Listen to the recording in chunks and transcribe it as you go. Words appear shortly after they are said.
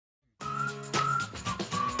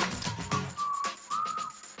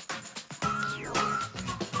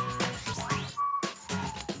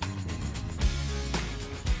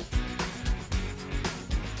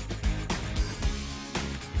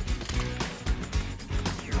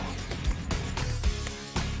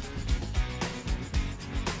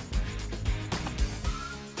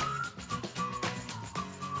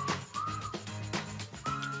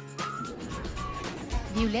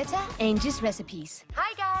Violetta, Angie's recipes.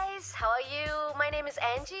 Hi guys, how are you? My name is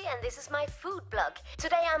Angie and this is my food blog.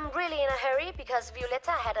 Today I'm really in a hurry because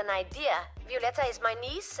Violetta had an idea. Violetta is my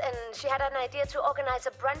niece and she had an idea to organize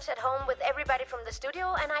a brunch at home with everybody from the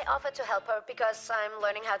studio, and I offered to help her because I'm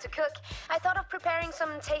learning how to cook. I thought of preparing some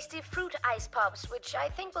tasty fruit ice pops, which I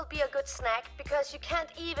think will be a good snack because you can't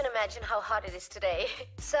even imagine how hot it is today.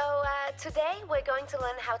 So today we're going to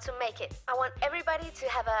learn how to make it. I want everybody to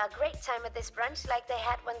have a great time at this brunch like they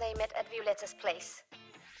had when they met at Violetta's place.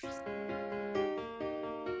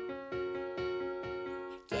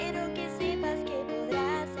 Quiero que sepas que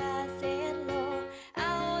podrás hacerlo.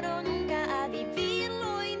 Ahora o nunca, a vivir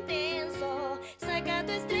lo intenso. Saca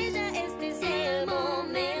tu estrella, este es el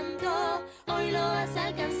momento. Hoy lo vas a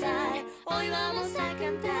alcanzar, hoy vamos a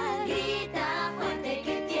cantar. Grita fuerte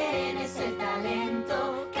que tienes el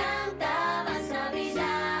talento. Canta, vas a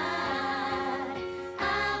brillar.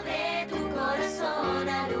 Abre tu corazón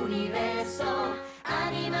al universo.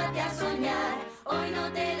 Anímate a soñar, hoy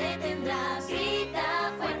no te detendrás.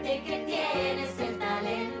 Grita fuerte que tienes el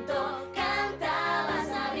talento. Canta, vas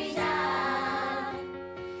a brillar.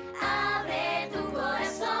 Abre tu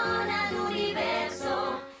corazón al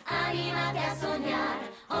universo. Anímate a soñar,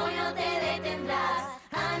 hoy no te detendrás.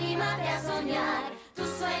 Anímate a soñar, tu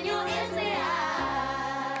sueño es real.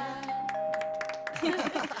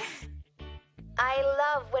 I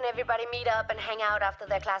love when everybody meet up and hang out after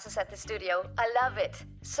their classes at the studio. I love it.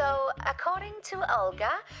 So, according to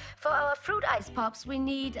Olga, for our fruit ice Pops, we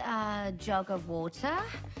need a jug of water.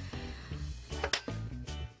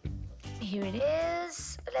 Here it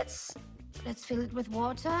is. Let's fill it with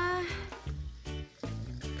water.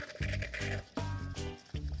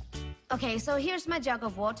 Okay, so here's my jug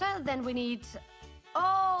of water. Then we need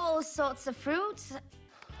all sorts of fruits.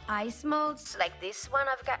 Ice molds. like this one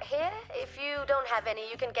I've got here. If you don't have any,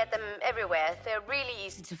 you can get them everywhere. They're really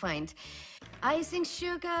easy To find icing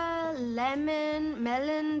sugar, lemon,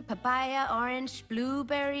 melon, papaya, orange,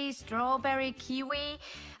 blueberry, strawberry, kiwi.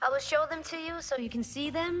 I will show them to you so So you can see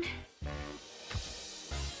them.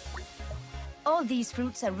 All these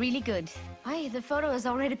fruits are really good. Aye, the photo is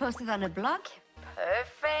already posted on a blog.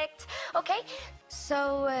 Perfect. Okay,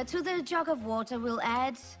 So to the jug of water we'll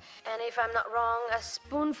add and if I'm not wrong, a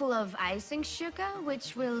spoonful of icing sugar,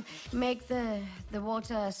 which will make the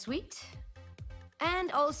water sweet.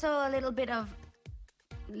 And also a little bit of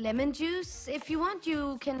lemon juice. If you want,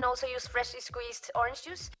 you can also use freshly squeezed orange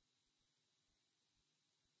juice.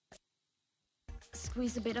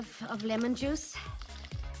 squeeze a bit of lemon juice.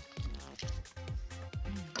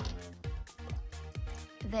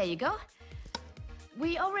 There you go.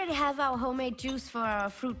 We already have our homemade juice for our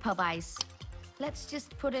fruit pop ice. Let's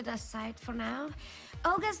just put it aside for now.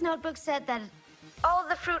 Olga's notebook said that All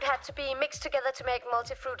the fruit had to be mixed together to make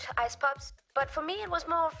multi-fruit ice pops. But for me, it was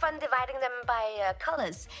more fun dividing them by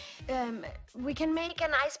colors. we can make Make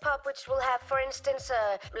an ice pop which will have, for instance,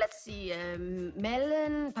 let's see,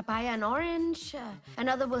 melon, papaya, and orange.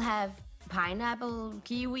 Another will have pineapple,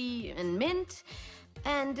 kiwi, and mint.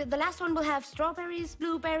 And the last one will have strawberries,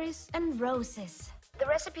 blueberries, and roses. the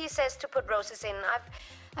recipe says to put roses in.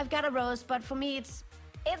 I've got a rose, but for me it's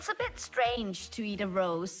It's a bit strange. to eat a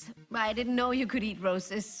rose. I didn't know you could eat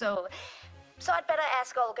roses, so... So I'd better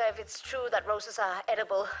ask Olga if it's true that roses are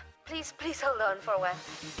edible. Please hold on for a while.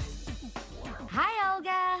 Hi,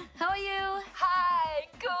 Olga. How are you? Hi,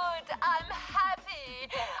 good. I'm happy.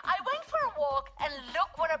 I went for a walk and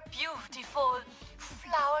look what a beautiful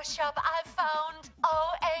flower shop I found.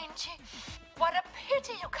 Oh, Angie, what a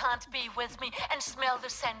pity you can't be with me and smell the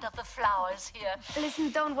scent of the flowers here.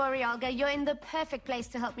 Listen, don't worry, Olga. You're in the perfect place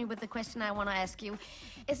to help me with the question I want to ask you.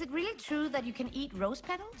 Is it really true that you can eat rose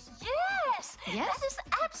petals? Yes, Yes? that is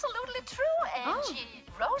absolutely true, Angie.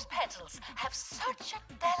 Rose petals have such a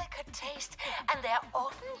delicate taste, and they're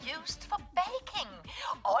often used for baking.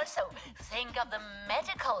 Also, think of the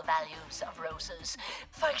medical values of roses.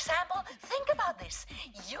 For example, think about this.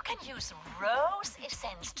 You can use rose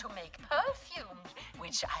essence to make perfume,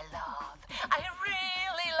 which I love. I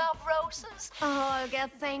really love roses. Oh, Olga,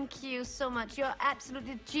 thank you so much. You're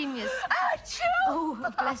absolutely genius. Achoo!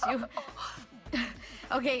 Oh, bless you.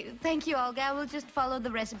 Okay, thank you, Olga. I will just follow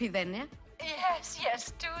the recipe then, yeah?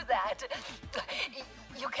 Yes, do that.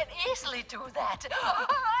 You can easily do that.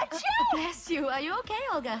 Achoo! Bless you. Are you okay,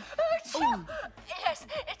 Olga? Achoo! Yes,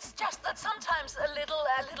 it's just that sometimes a little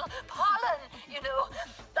pollen, you know.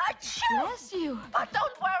 Achoo! Bless you. But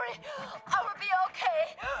don't worry, I will be okay.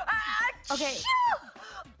 Achoo! Okay.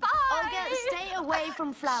 Bye! Olga, stay away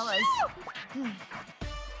from flowers. Achoo!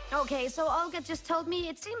 Okay, so Olga just told me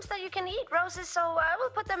It seems that you can eat roses, so I will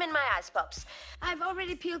put them in my ice pops. I've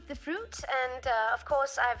already peeled the fruit. And, of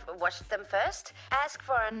course, I've washed them first. Ask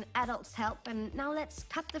for An adult's help, and now let's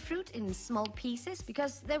cut the fruit in small pieces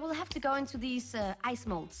because they will have to go into these ice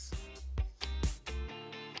molds.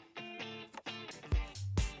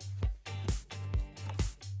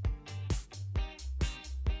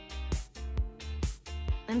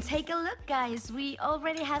 And take a look, guys. We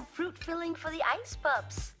already have fruit filling for the ice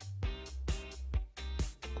pops.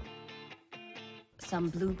 Some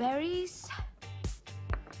blueberries.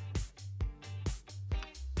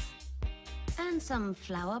 And some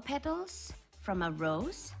flower petals from a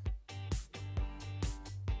rose.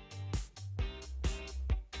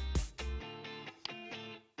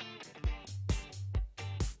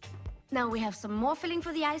 Now we have some more filling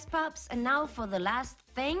for the ice pops, and now for the last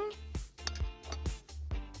thing.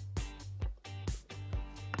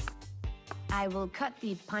 I will cut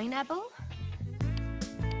the pineapple.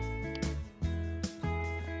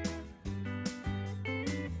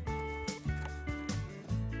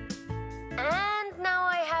 And now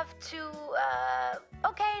I have to,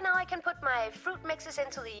 okay, now I can put my fruit mixes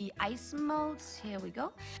into the Ice molds, here we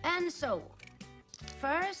go. And so,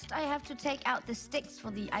 first I have to take out the sticks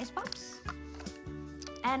for the ice pops.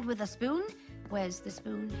 And with a spoon, where's the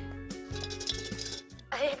spoon?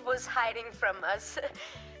 It was hiding from us.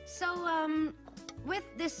 So, with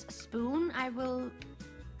this spoon, I will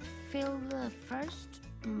fill the first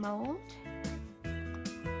mold.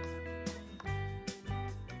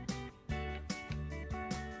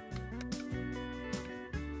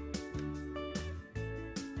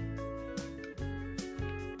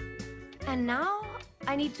 And now,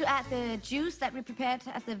 I need to add the juice that we prepared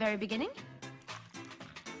at the very beginning.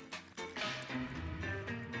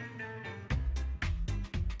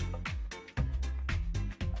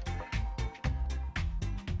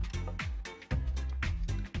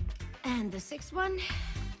 And the sixth one.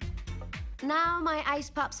 Now my ice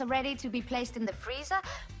pops are ready to be placed in the freezer,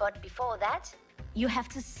 but before that, you have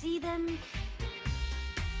to see them.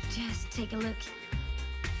 Just take a look.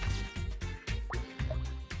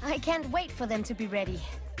 I can't wait for them to be ready.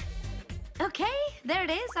 Okay, there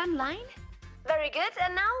it is, online. very good.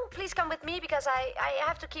 And now, please come with me because I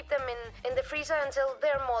have to keep them in the freezer until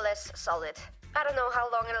they're more or less solid. I don't know how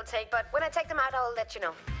long it'll take, but when I take them out, I'll let you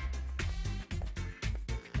know.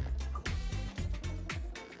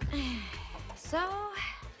 So,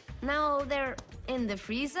 now they're in the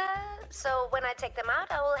freezer. So when I take them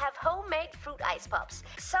out, I will have homemade fruit ice pops.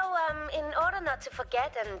 So, in order not to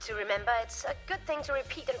forget and to remember, it's a good thing to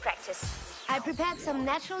repeat and practice. I prepared some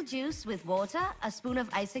natural juice with water, a spoon of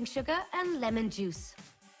icing sugar, and lemon juice.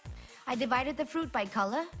 I divided the fruit by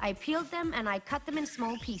color, I peeled them, and I cut them in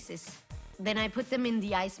small pieces. Then I put them in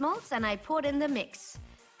the ice molds, and I poured in the mix.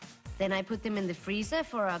 Then I put them in the freezer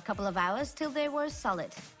for a couple of hours till they were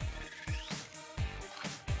solid.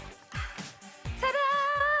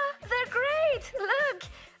 Look!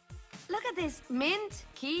 Look at this. Mint,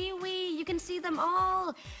 kiwi, you can see them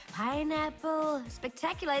all. Pineapple,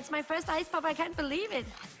 spectacular. It's my first ice pop. I can't believe it.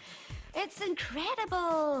 It's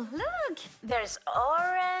incredible. Look. There's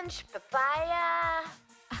orange, papaya.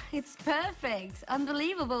 It's perfect.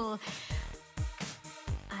 Unbelievable.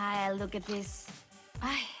 Look at this.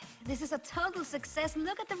 This is a total success.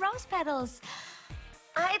 Look at the rose petals.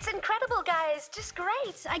 It's incredible, guys. Just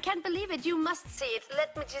great. I can't believe it. You must see it.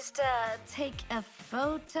 Let me just take a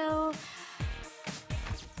photo.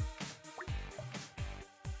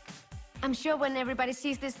 I'm sure when everybody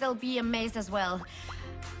sees this, they'll be amazed as well.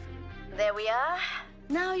 There we are.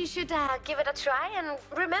 Now you should give it a try, and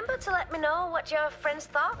remember to let me know what your friends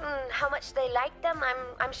thought and how much they liked them.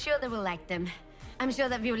 I'm sure they will like them. I'm sure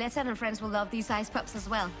that Violetta and her friends will love these ice pops as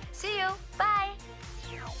well. See you. Bye.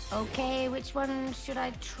 Okay, which one should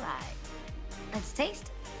I try? Let's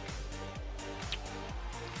taste.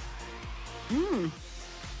 Mmm.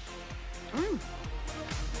 Mmm.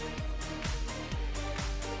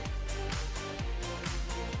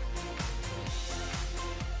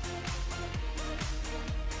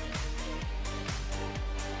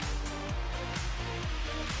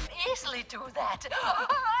 Easily do that.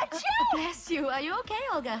 Bless you. Are you okay,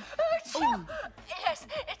 Olga? Yes,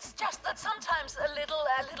 it's just that sometimes a little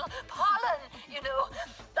pollen, you know.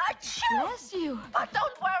 Bless you. But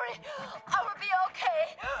don't worry, I will be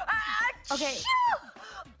okay. Okay.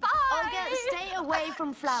 Bye. Olga, stay away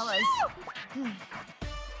from flowers.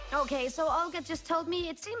 Okay, so Olga just told me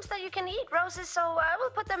It seems that you can eat roses, so I will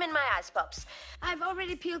put them in my ice pops. I've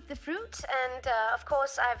already peeled the fruit. And, of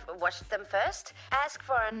course, I've washed them first. Ask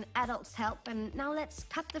for an... An adult's help, and now let's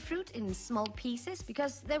cut the fruit in small pieces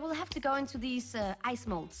because they will have to go into these ice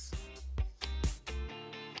molds.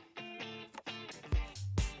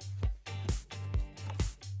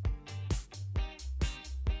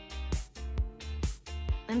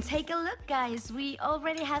 And take a look, guys. We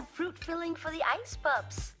already have fruit filling for the ice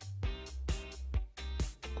pops.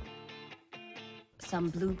 Some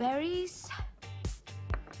blueberries.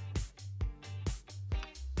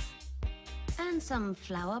 And some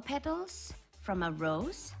flower petals from a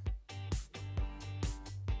rose.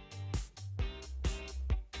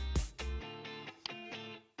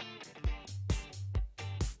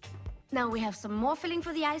 Now we have some more filling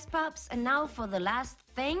for the ice pops, and now for the last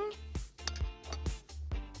thing.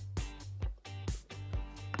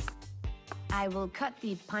 I will cut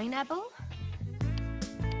the pineapple.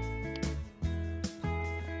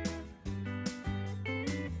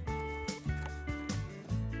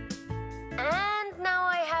 And now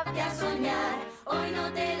I have... A soñar, hoy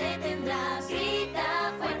no te detendrás.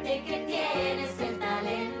 Grita fuerte que tienes el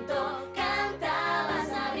talento. Canta, vas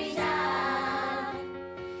a brillar.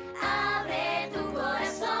 Abre tu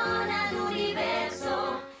corazón al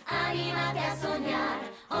universo. Anímate a soñar,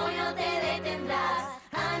 hoy no te detendrás.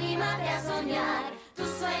 Anímate a soñar, tu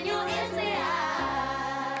sueño es real.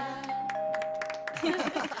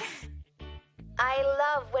 I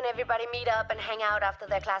love when everybody meet up and hang out after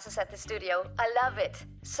their classes at the studio. I love it.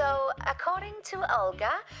 So, according to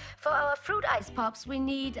Olga, for our fruit ice Pops, we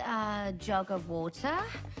need a jug of water.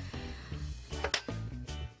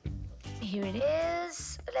 Here it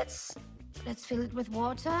is. Let's fill it with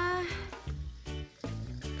water.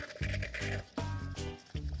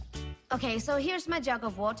 Okay, so here's my jug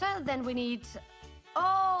of water. Then we need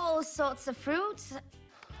all sorts of fruit.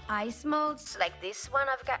 Ice molds. like this one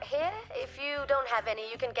I've got here. If you don't have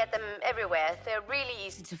any, you can get them everywhere. They're really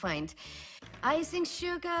easy. To find icing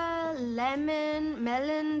sugar, lemon,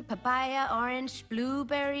 melon, papaya, orange,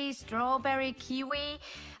 blueberry, strawberry, kiwi.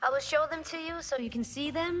 I will show them to you so So you can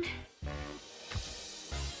see them.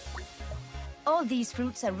 All these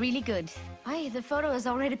fruits are really good. Aye, the photo is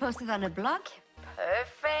already posted on a blog.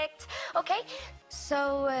 perfect. Okay,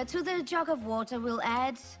 So to the jug of water we'll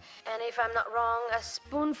add and if I'm not wrong, a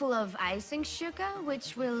spoonful of icing sugar,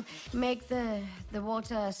 which will make the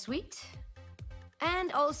water sweet.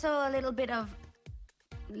 And also a little bit of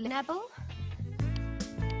pineapple.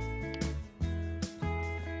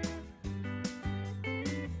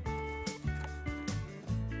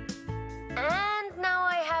 And now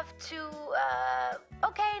I have to,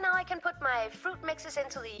 okay, now I can put my fruit mixes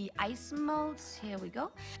into the... The ice molds, here we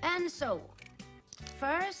go. And so,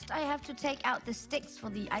 first I have to take out the sticks for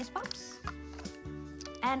the ice pops.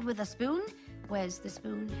 And with a spoon, where's the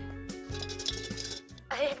spoon?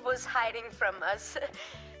 It was hiding from us.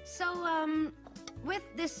 So, with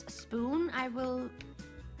this spoon, I will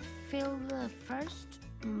fill the first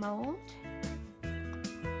mold.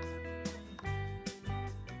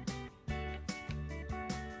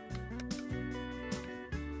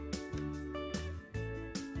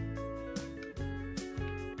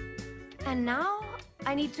 And now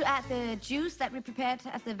I need to add the juice that we prepared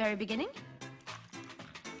at the very beginning.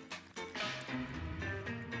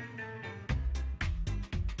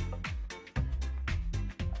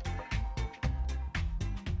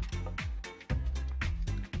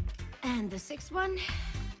 And the sixth one.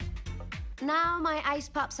 Now my ice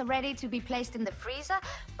pops are ready to be placed in the freezer,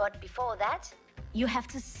 But before that, you have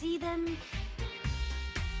to see them.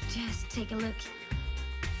 Just take a look.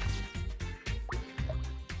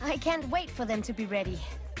 I can't wait for them to be ready.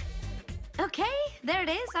 Okay, there it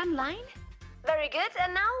is, online. very good.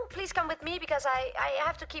 And now, please come with me because I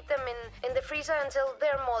have to keep them in the freezer until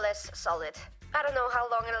they're more or less solid. I don't know how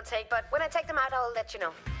long it'll take, but when I take them out, I'll let you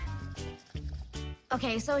know.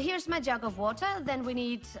 Okay, so here's my jug of water. Then we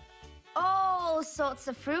need all sorts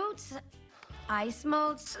of fruit. Ice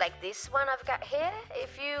molds. Like this one I've got here.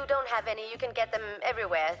 If you don't have any, you can get them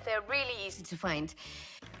everywhere. They're really easy. To find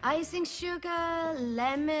icing sugar,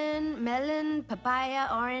 lemon, melon, papaya,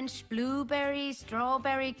 orange, blueberry,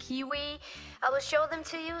 strawberry, kiwi. I will show them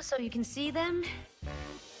to you so So you can see them.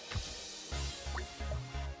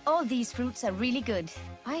 All these fruits are really good.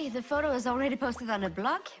 Aye, the photo is already posted on a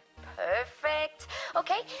blog. perfect.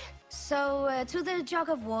 Okay, So to the jug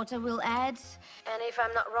of water we'll add and if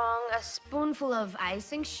I'm not wrong, a spoonful of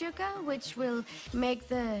icing sugar, which will make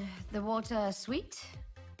the water sweet.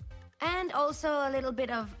 And also a little bit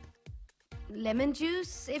of lemon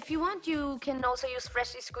juice. If you want, you can also use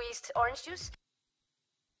freshly squeezed orange juice.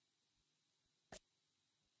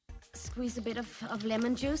 squeeze a bit of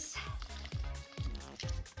lemon juice.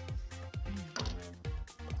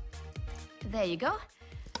 There you go.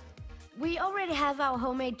 We already have our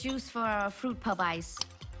homemade juice for our fruit pop ice.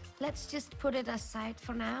 Let's just put it aside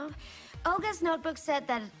for now. Olga's notebook said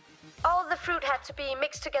that All the fruit had to be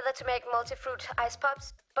mixed together to make multi-fruit ice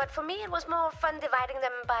pops. But for me, it was more fun dividing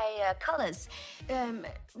them by colors.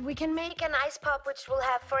 we can make Make an ice pop which will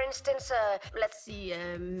have, for instance, let's see,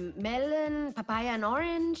 melon, papaya, and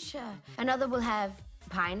orange. Another will have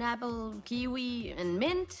pineapple, kiwi, and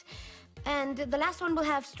mint. And the last one will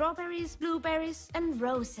have strawberries, blueberries, and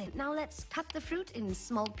roses. Now let's cut the fruit in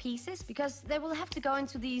small pieces because they will have to go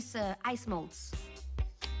into these ice molds.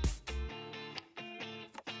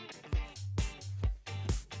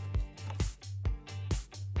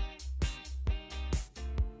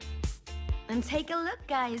 And take a look,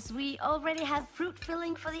 guys. We already have fruit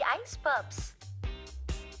filling for the ice pops.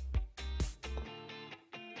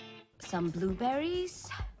 Some blueberries.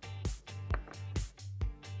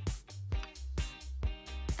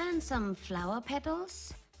 And some flower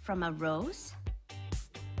petals from a rose.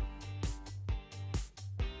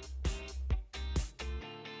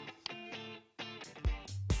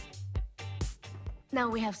 Now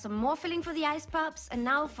we have some more filling for the ice pops. And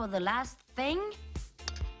now for the last thing.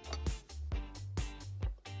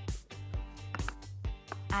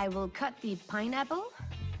 I will cut the pineapple.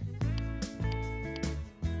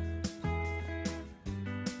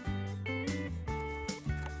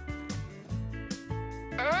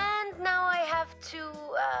 And now I have to,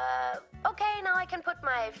 okay, now I can put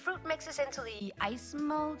my fruit mixes into the Ice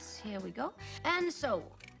molds, here we go. And so,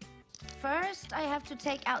 first I have to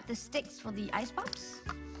take out the sticks for the ice pops.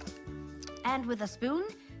 And with a spoon,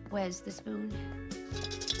 where's the spoon?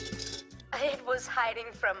 It was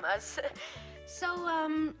hiding from us. So,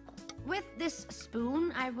 with this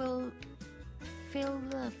spoon, I will fill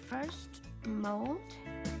the first mold.